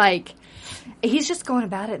from, but like, he's just going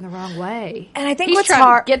about it in the wrong way. And I think he's what's trying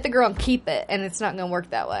hard- to get the girl and keep it, and it's not going to work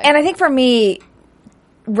that way. And I think for me,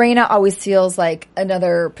 Raina always feels like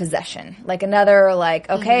another possession, like another, like,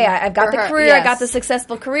 okay, I've got For the her, career, I yes. got the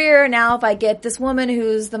successful career. Now, if I get this woman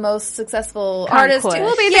who's the most successful artist, Conquest.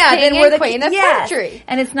 We'll be the yeah, king then and we're the queen of yes. country.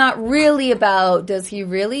 And it's not really about does he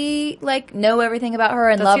really like know everything about her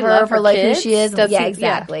and Does love he her love for her like kids? who she is? Does Yeah, he- yeah,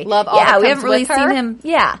 exactly. love all that we comes haven't really with seen her? him.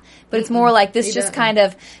 Yeah, but it's more like this He just doesn't. kind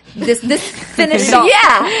of this finishes. don't.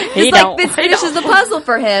 Yeah, He it's like don't. this finishes the puzzle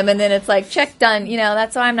for him, and then it's like check done. You know,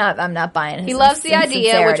 that's why I'm not buying it. He loves the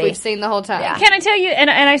idea, which we've seen the whole time. Yeah. Can I tell you? And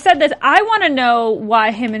I said this. I want to know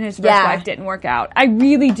why him and his first wife didn't work out. I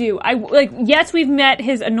really do. Yes, we've met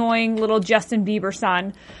his annoying little Justin Bieber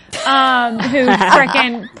son, who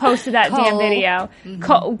frickin' posted that damn video.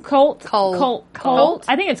 Colt.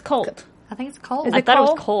 I think it's Colt. I think it's Cole. Is I it thought Cole?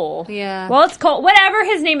 it was Cole. Yeah. Well, it's Colt. Whatever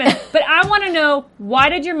his name is. But I want to know, why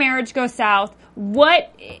did your marriage go south?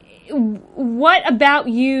 What about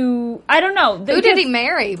you? I don't know. Who did he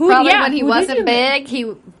marry? Probably when he wasn't big.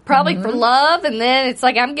 He probably for love, and then it's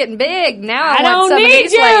like, I'm getting big now. I want don't some of need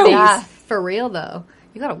these you. ladies. Yeah. For real though,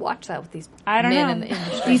 you gotta watch that with these I don't men know. in the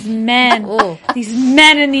industry. These men. Oh. These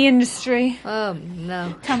men in the industry. Oh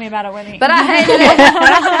no. Tell me about it, Whitney. But I hated it.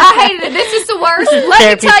 I hated it. This is the worst. Let me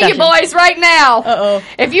Therapy tell you, session. boys, right now. Uh-oh.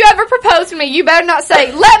 If you ever propose to me, you better not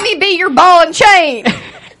say, "Let me be your ball and chain."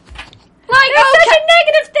 Like, It's such a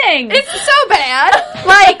negative thing. it's so bad.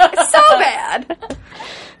 Like, so bad.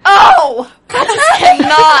 Oh, I just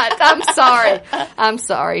cannot. I'm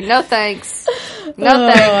sorry. No thanks. No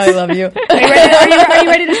thanks. I love you. Are you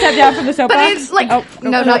ready to step down from the soapbox? But it's like,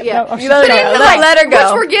 no, not yet. No, You let her go. Let her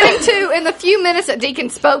go. Which we're getting to in the few minutes that Deacon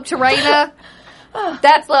spoke to Raina.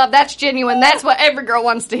 That's love. That's genuine. That's what every girl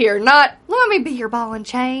wants to hear. Not, let me be your ball and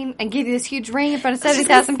chain and give you this huge ring in front of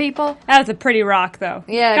 70,000 people. That was a pretty rock, though.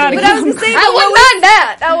 Yeah, God, but I was gonna say, I wouldn't mind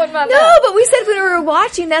that. I wouldn't mind no, that. but we said when we were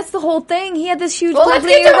watching, that's the whole thing. He had this huge. Well, let's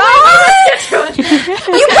bling get to bling it. around.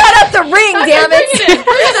 You brought up the ring, damn Bring it!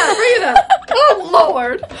 it up. Oh,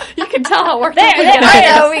 Lord. You can tell how worked up we There, got.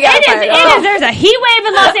 I know, we got it fired is. up. It is. There's a heat wave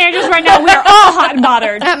in Los Angeles right now. We are all hot and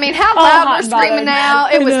bothered. I mean, how All loud hot we're and screaming bothered. now.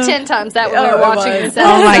 It was 10 times that when we Oh, were it watching was. it.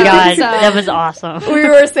 Oh my god, So- that was awesome. We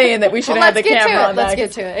were saying that we should Well, have let's the get to camera it. on Let's back.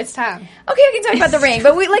 get to it. It's time. Okay, I can talk about the ring,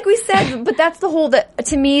 but like we said, but that's the whole. That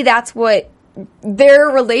to me, that's what their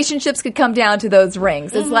relationships could come down to, those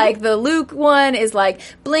rings. It's like the Luke one is like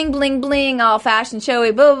bling, bling, bling, all fashion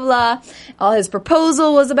showy, blah, blah, blah. All his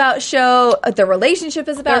proposal was about show. The relationship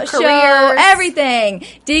is about show. careers. Everything.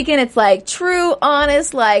 Deacon, it's like true,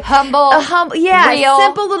 honest, like Humble. yeah, Real.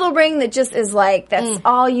 simple little ring that just is like, that's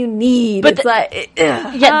all you need. But it's like,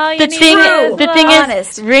 ugh. Yeah, Oh, the you thing need is, the love. thing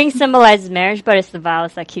Honest. is, ring symbolizes marriage, but it's the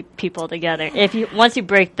vows that keep people together. If you once you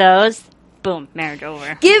break those, boom, marriage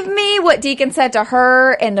over. Give me what Deacon said to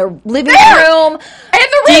her in the living room. And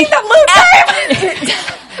the ring that Luke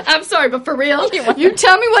gave. I'm sorry, but for real, you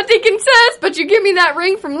tell me what Deacon says, but you give me that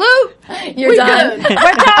ring from Luke. You're done.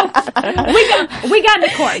 We're out. We got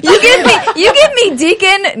into court. You give me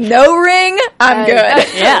Deacon, no ring, I'm good.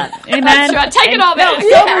 Yeah. Amen. That's right. Take it all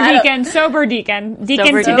back. Sober deacon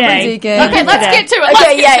today. Deacon. Okay, let's get to it. Okay, Let's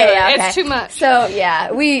get yeah, to yeah, it. okay. It's too much. So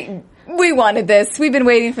yeah, we wanted this. We've been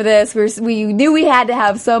waiting for this. We knew we had to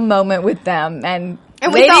have some moment with them, and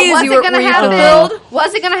we thought, ladies, was you it were going to you happen? fulfilled?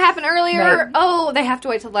 Was it going to happen earlier? No. Oh, they have to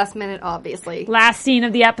wait till the last minute, obviously. Last scene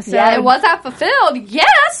of the episode. Yeah, And was that fulfilled?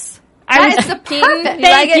 Yes. I was That is the perfect.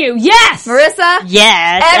 Thank you. Yes. Marissa,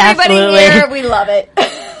 Yes, everybody absolutely. here, we love it.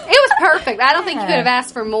 It was perfect. I don't think you could have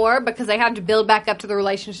asked for more because they have to build back up to the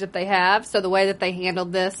relationship they have. So the way that they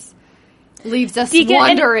handled this leaves us Deacon,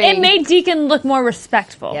 wondering. it made Deacon look more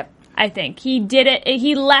respectful. Yep. I think he did it.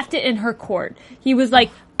 He left it in her court. He was like,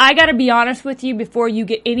 I got to be honest with you before you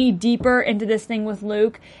get any deeper into this thing with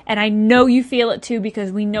Luke. And I know you feel it too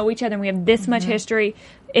because we know each other and we have this much history.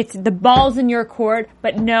 It's the ball's in your court,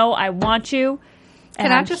 but no, I want you. And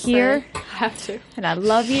Can I I'm just here say, I have to. and I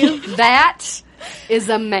love you. That is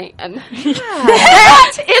a man.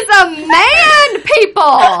 That is a man,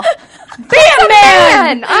 people. Be a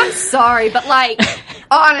man. I'm sorry, but like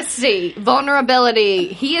honesty, vulnerability.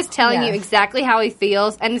 He is telling you Yes. exactly how he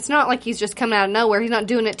feels, and it's not like he's just coming out of nowhere. He's not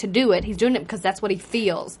doing it to do it. He's doing it because that's what he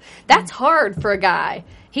feels. That's hard for a guy.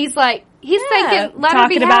 He's like, he's thinking, let her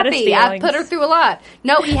be Talking about his happy. I've feelings. put her through a lot.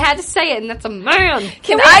 No, he had to say it, and that's a man.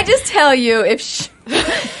 Can I just tell you,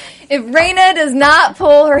 if Raina does not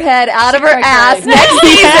pull her head out of her ass next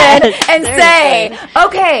season and say,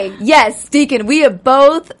 okay, yes, Deacon, we have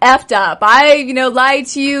both effed up. I, lied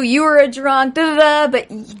to you. You were a drunk, but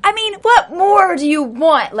I mean, what more do you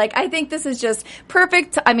want? Like, I think this is just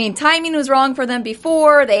perfect. I mean, timing was wrong for them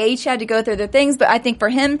before. They each had to go through their things, but I think for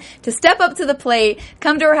him to step up to the plate,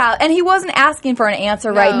 come to her house, and he wasn't asking for an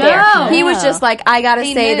answer right there. No. He was just like, I gotta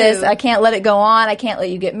He say knew. this. I can't let it go on. I can't let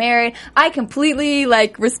you get married. I completely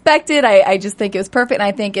respect it. I just think it was perfect. And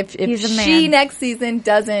I think if He's a man. she next season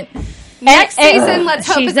doesn't Next season, let's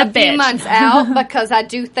hope she's it's a a few bitch. months out because I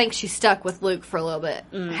do think she's stuck with Luke for a little bit.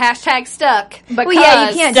 Hashtag stuck. Because Well, yeah,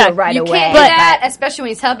 you can't do it right you away. can't do that, especially when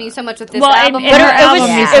he's helping you so much with this Well, album. and her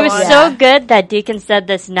album needs It was to so good that Deacon said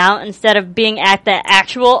this now instead of being at the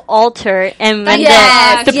actual altar. And when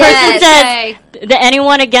Yes, the person yes. says that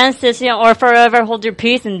anyone against this, or forever hold your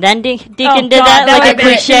peace, and then Deacon Oh, did God, that that like a would've been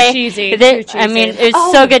cliche. too cheesy, They- too I mean, cheesy.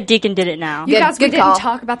 it's so good. Deacon did it now. You guys, we good didn't call.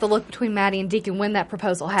 talk about the look between Maddie and Deacon when that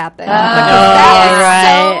proposal happened.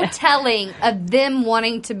 right. So telling of them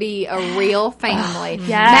wanting to be a real family. Yes.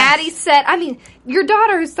 Maddie said, I mean, your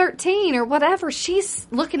daughter who's 13 or whatever, she's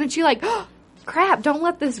looking at you like, oh, crap, don't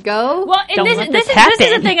let this go. Well, and Don't this let is this the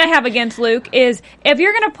happen. thing I have against Luke is if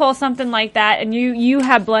you're going to pull something like that and you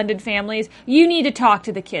have blended families, you need to talk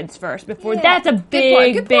to the kids first before. Yeah. That's a Good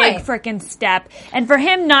big, point. big freaking step. And for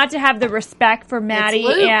him not to have the respect for Maddie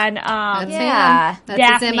Luke. and That's Yeah. him. That's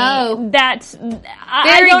Daphne, his MO. that's I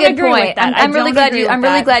Very don't good agree point. with that. I'm I really don't glad agree you. with I'm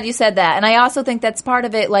really that. glad you said that, and I also think that's part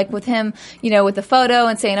of it. Like with him, with the photo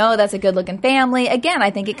and saying, "Oh, that's a good-looking family." Again,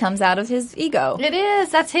 I think it comes out of his ego. It is.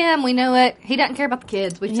 That's him. We know it. He doesn't care about the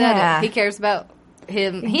kids. We've said Yeah. it. He cares about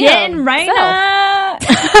him. Getting Raina.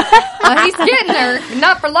 He's getting there.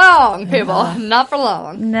 Not for long, people. Not for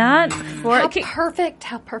long. Not for How perfect.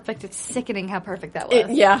 How perfect. It's sickening how perfect that was.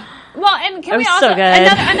 Yeah, well, and can It we was also so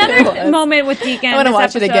good. another moment with Deacon? I want to this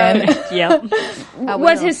watch it episode again. Yep.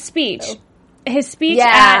 was will. his speech. His speech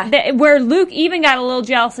Yeah. where Luke even got a little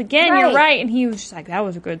jealous again. You're Right. right, and he was just like, "That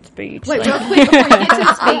was a good speech." Wait, Like, real quick before you get to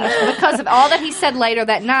the speech, because of all that he said later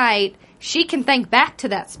that night, she can think back to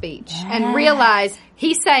that speech and realize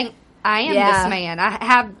he's saying, I am Yeah. this man. I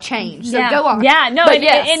have changed. So yeah. go on. Yeah, no, But and,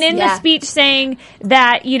 yes, and in the yeah. speech saying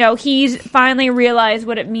that, he's finally realized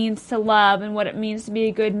what it means to love and what it means to be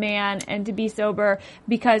a good man and to be sober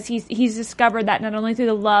because he's discovered that not only through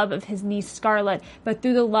the love of his niece Scarlett, but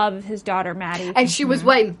through the love of his daughter Maddie. And she was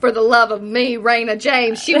waiting for the love of me, Raina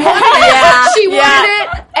James. She wanted it. She wanted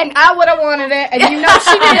it, and I would have wanted it, and she did.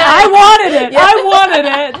 I wanted it. I wanted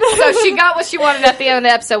it. So she got what she wanted at the end of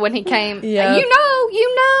the episode when he came. Yeah. You know.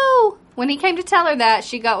 When he came to tell her that,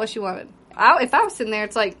 she got what she wanted. If I was sitting there,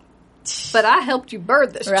 it's like, but I helped you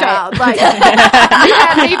birth this Right. child. Like, you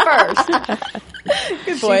had me first.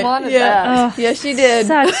 good She wanted Yeah, that. yeah, she did.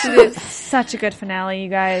 Such a good finale, you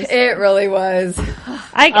guys. It really was. And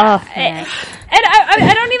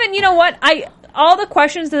I don't even, you know what? All the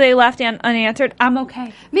questions that they left unanswered, I'm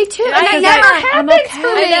okay. Me too. And Because that never I'm happens okay.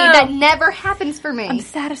 for me. I know. That never happens for me. I'm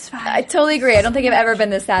satisfied. I totally agree. I don't think I've ever been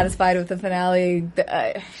this satisfied with the finale.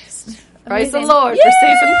 Praise the Amazing. Lord for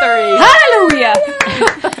season 3. Hallelujah!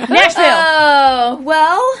 Nashville. Oh,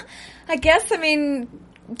 well, I guess,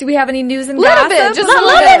 do we have any news and Little gossip? bit, just a a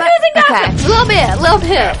little bit. Okay. A little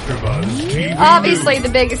bit. AfterBuzz TV. Obviously, the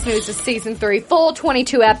biggest news is season 3, full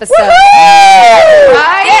 22 episodes. Woohoo!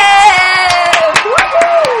 Right?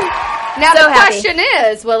 Now So the happy. question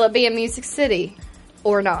is, will it be in Music City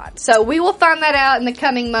or not? So we will find that out in the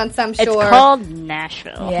coming months, I'm It's sure. called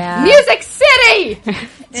Nashville. Yeah. Music City!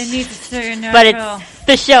 It needs to stay in But Nashville.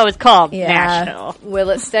 the show is called Yeah. Nashville.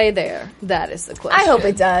 Will it stay there? That is the question. I hope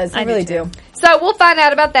it does. I do really too. do. So we'll find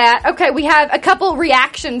out about that. Okay, we have a couple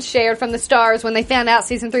reactions shared from the stars when they found out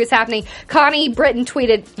season 3 is happening. Connie Britton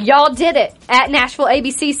tweeted, "Y'all did it at Nashville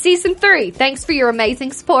ABC season 3. Thanks for your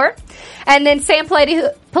amazing support." And then Sam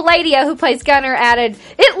Palladio, who plays Gunner, added,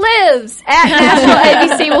 "It lives at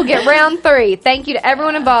Nashville ABC. Will get round 3. Thank you to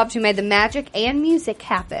everyone involved who made the magic and music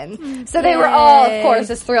happen." So they were all, of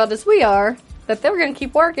course, as thrilled as we are that they were going to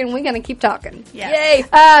keep working. We're going to keep talking. Yay.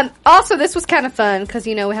 Also, this was kind of fun because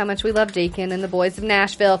you know how much we love Deacon and the boys of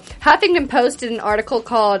Nashville. Huffington posted an article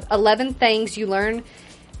called 11 Things You Learn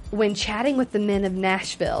When Chatting with the Men of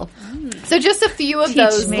Nashville. So just a few of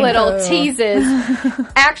those me. little teases.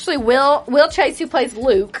 Actually, Will Chase, who plays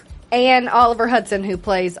Luke, and Oliver Hudson, who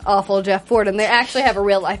plays awful Jeff Fordham, they actually have a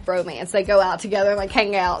real life bromance. They go out together and like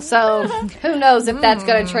hang out. So who knows if that's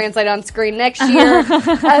going to translate on screen next year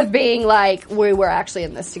of being like, we were actually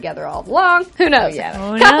in this together all along. Who knows? Who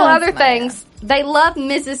Couple knows? other things. They love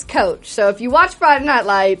Mrs. Coach. So if you watch Friday Night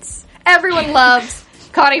Lights, everyone loves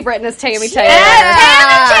Connie Britton as Tammy Taylor.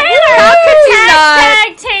 How could you not?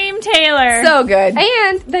 Hashtag Tame Taylor. So good.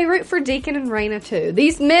 And they root for Deacon and Raina too.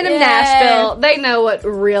 These men of Yay. Nashville, they know what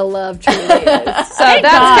real love truly is. So Thank that's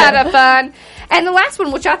God. kind of fun. And the last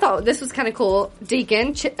one, which I thought this was kind of cool,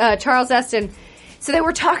 Deacon, Charles Esten. So they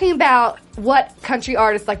were talking about what country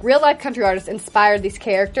artists, like real life country artists, inspired these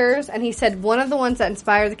characters. And he said one of the ones that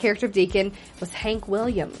inspired the character of Deacon was Hank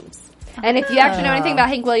Williams. And if you actually know anything about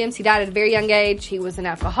Hank Williams, he died at a very young age. He was an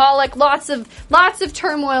alcoholic. Lots of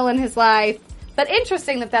turmoil in his life. But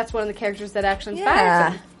interesting that that's one of the characters that actually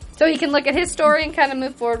inspired him. so he can look at his story and kind of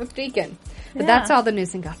move forward with Deacon. But that's all the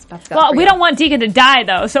news and gossip I've got. Well, for we you. don't want Deacon to die,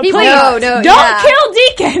 though, so please don't kill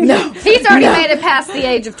Deacon. No. He's already made it past the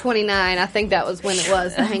age of 29. I think that was when it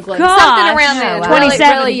was, the Hank Williams. Gosh. Something around there.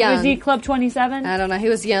 27. Really young. Was he Club 27? I don't know. He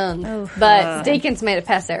was young. But Deacon's made it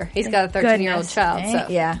past there. He's got a 13-year-old child. So.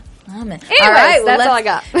 Yeah. Oh, man. Anyways, all right, that's all I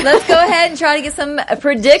got. Let's go ahead and try to get some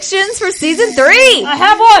predictions for season 3. I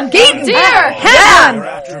have one. Keaton, Dear,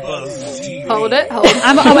 Hold it.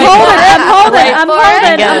 I'm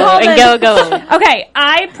holding. Go. Okay,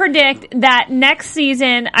 I predict that next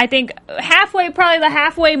season, I think probably the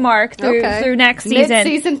halfway mark through next season.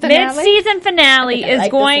 Mid-season finale? Mid-season finale is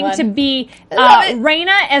like going this to one. be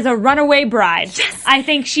Raina as a runaway bride. Yes. I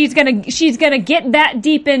think she's gonna get that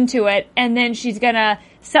deep into it, and then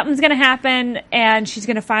something's gonna happen, and she's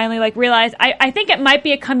gonna finally realize. I think it might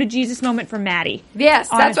be a come to Jesus moment for Maddie. Yes,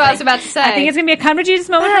 honestly. that's what I was about to say. I think it's gonna be a come to Jesus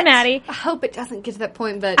moment for Maddie. I hope it doesn't get to that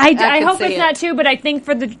point, but I hope it's not too, but I think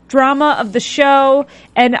for the drama of the show,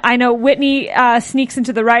 and I know Whitney sneaks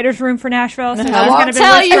into the writer's room for Nashville, so I won't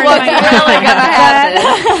tell you what's really gonna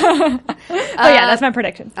happen. Oh yeah, that's my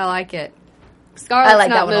prediction. I like it. Scarlett's I like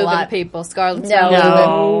not that one a moving, lot. people. Scarlett's No.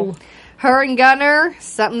 not moving. Her and Gunner,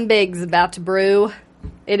 something big's about to brew.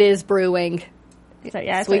 It is brewing. So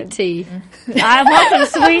yeah, Sweet tea. I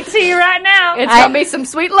want some sweet tea right now. It's gonna be some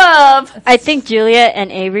sweet love. I think Julia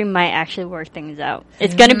and Avery might actually work things out.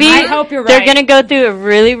 It's gonna be. I hope you're They're right. gonna go through a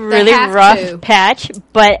really, really have rough to. patch,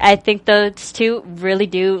 but I think those two really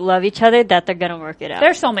do love each other. That they're gonna work it out.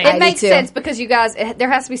 They're soulmates. It do makes too. sense because you guys,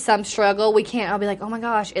 there has to be some struggle. We can't all be like, oh my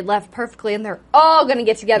gosh, it left perfectly, and they're all going to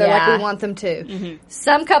get together like Yeah. we want them to.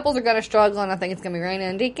 Some couples are going to struggle, and I think it's going to be Raina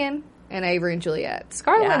and Deacon, and Avery and Juliet.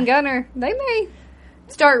 Scarlett Yeah. and Gunner, they may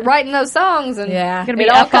start writing those songs, and Yeah. Gonna be it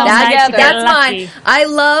all up all comes night together. together. That's Lucky. mine. I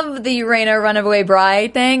love the Raina Runaway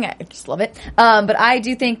Bride thing. I just love it. But I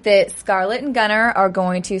do think that Scarlett and Gunner are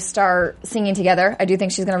going to start singing together. I do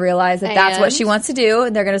think she's going to realize that that's what And? she wants to do.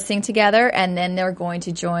 They're going to sing together, and then they're going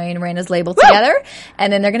to join Raina's label together,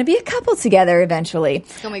 and then they're going to be a couple together eventually.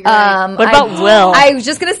 It's gonna be great. What about Will? I was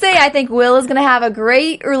just going to say, I think Will is going to have a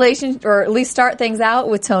great relationship, or at least start things out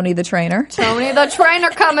with Tony the Trainer. Tony the Trainer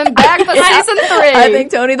coming back for season 3. I think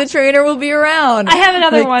Tony the Trainer will be around. I have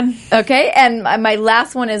another one. Okay, and my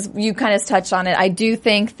last one is, you kind of touched on it. I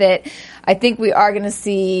think we are going to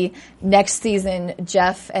see next season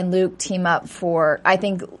Jeff and Luke team up for. I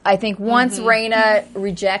think once Raina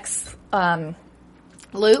rejects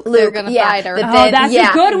Luke, they're going to fight her. That's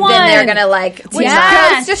a good one. Then they're going to team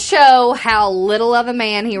up. Goes to show how little of a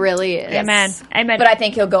man he really is. Amen. But I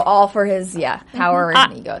think he'll go all for his power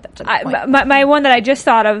and ego at that point. My one that I just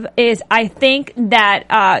thought of is, I think that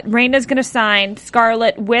Raina's going to sign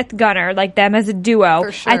Scarlett with Gunner, like them as a duo.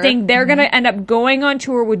 For sure. I think they're going to end up going on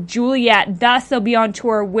tour with Juliet. Thus, they'll be on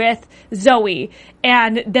tour with Zoe,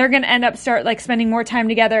 and they're going to end up spending more time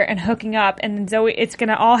together and hooking up. And then Zoe, it's going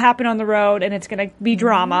to all happen on the road, and it's going to be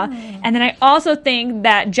drama. And then I also think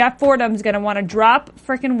that Jeff Fordham's going to want to drop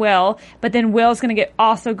frickin' Will, but then Will's going to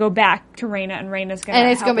also go back to Raina, and Raina's going to, And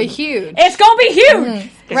it's going to be huge. It's going to be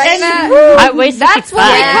huge. Raina, Highway that's what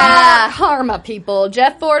we 65. call karma, people.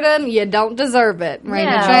 Jeff Fordham, you don't deserve it.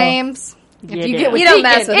 Raina No. James, if you get with You don't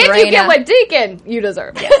Deacon, mess with if you Raina. get with Deacon, you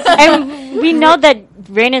deserve it. And we know that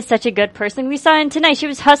Raina's such a good person. We saw in tonight she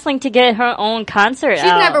was hustling to get her own concert She's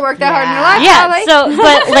out. never worked that hard in her life, Yeah, probably.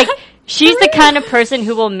 but she's the kind of person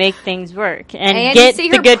who will make things work and And get you see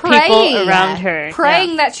the her good praying. people around her.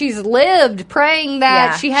 Praying that she's lived, praying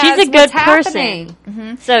that Yeah. she has She's a good what's person.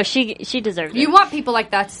 happening. So she deserves it. You want people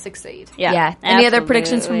like that to succeed. Yeah. Any other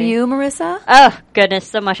predictions from absolutely. you, Marissa? Oh goodness,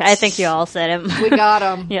 so much. I think you all said it. We got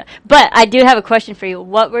them. Yeah, but I do have a question for you.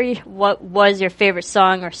 What was your favorite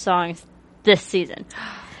song or songs this season?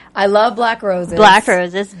 I love Black Roses. Black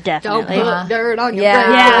Roses, Don't definitely. put dirt on your Yeah.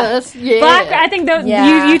 breakfast. Yeah. Black, I think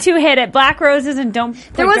Yeah. you two hit it. Black Roses and Don't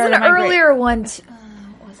Put There was Dirt an on My Grave. earlier one.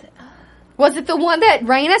 Was it the one that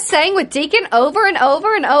Raina sang with Deacon over and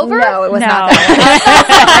over and over? No, it was No. not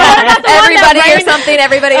that one. Everybody or something.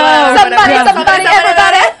 Everybody. Somebody,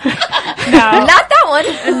 everybody. No. Not that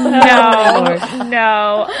one.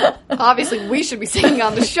 No. Obviously, we should be singing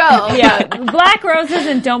on the show. Yeah, Black Roses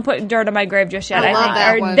and Don't Put Dirt on My Grave Just Yet. I love think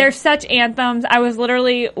that one. they're such anthems. I was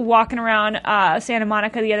literally walking around Santa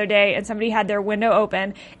Monica the other day, and somebody had their window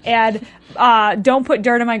open, and Don't Put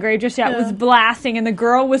Dirt on My Grave Just Yet was blasting, and the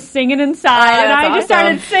girl was singing inside, and I just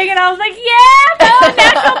started singing. I was like, "Yeah,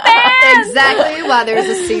 National Fans!" Exactly why there's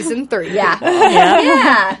a season 3.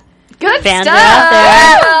 Yeah. Good fans stuff. are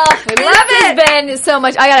out there. We love it. It's been so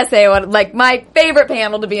much. I gotta say, like my favorite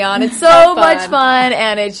panel to be on. It's so much fun,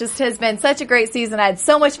 and it just has been such a great season. I had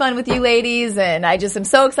so much fun with you ladies, and I just am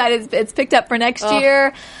so excited it's picked up for next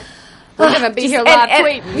year. We're gonna be here live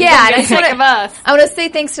tweeting. Yeah, and sick of us. I want to say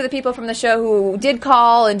thanks to the people from the show who did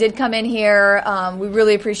call and did come in here. We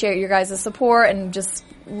really appreciate your guys' support and just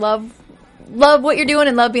love what you're doing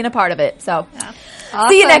and love being a part of it. So. Yeah. Awesome.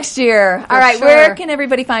 See you next year. All right, sure. where can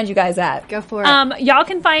everybody find you guys at? Go for it. Y'all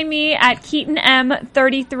can find me at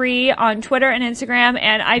KeatonM33 on Twitter and Instagram.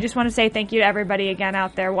 And I just want to say thank you to everybody again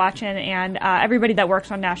out there watching and everybody that works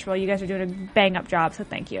on Nashville. You guys are doing a bang up job, so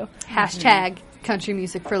thank you. Hashtag Country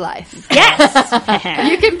Music for Life. Yes.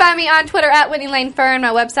 You can find me on Twitter at Whitney Lane Fern,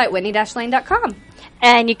 my website, whitney-lane.com.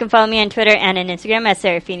 And you can follow me on Twitter and on Instagram at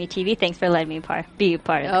Serafini TV. Thanks for letting me be a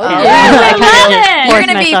part of it. Oh, yeah. I love it. You're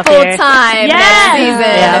going to be full-time Yes.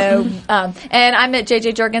 next season. And I'm at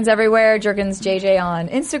JJ Jurgens everywhere, Jurgens JJ on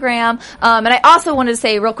Instagram. And I also wanted to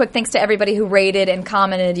say real quick thanks to everybody who rated and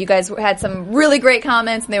commented. You guys had some really great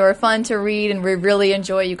comments, and they were fun to read, and we really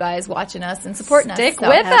enjoy you guys watching us and supporting Stick us.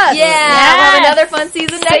 with us. Yeah, we'll have another fun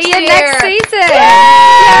season next year. See you next season.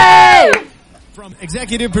 Yay! From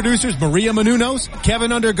executive producers Maria Menounos,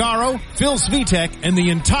 Kevin Undergaro, Phil Svitek, and the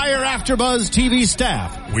entire AfterBuzz TV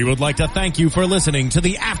staff, we would like to thank you for listening to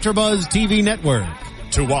the AfterBuzz TV network.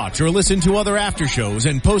 To watch or listen to other after shows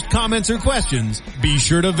and post comments or questions, be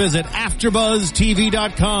sure to visit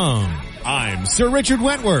AfterBuzzTV.com. I'm Sir Richard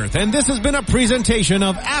Wentworth, and this has been a presentation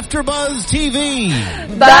of AfterBuzz TV.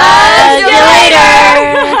 Buzz you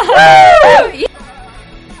later!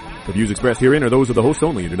 The views expressed herein are those of the hosts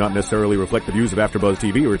only and do not necessarily reflect the views of AfterBuzz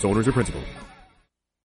TV or its owners or principals.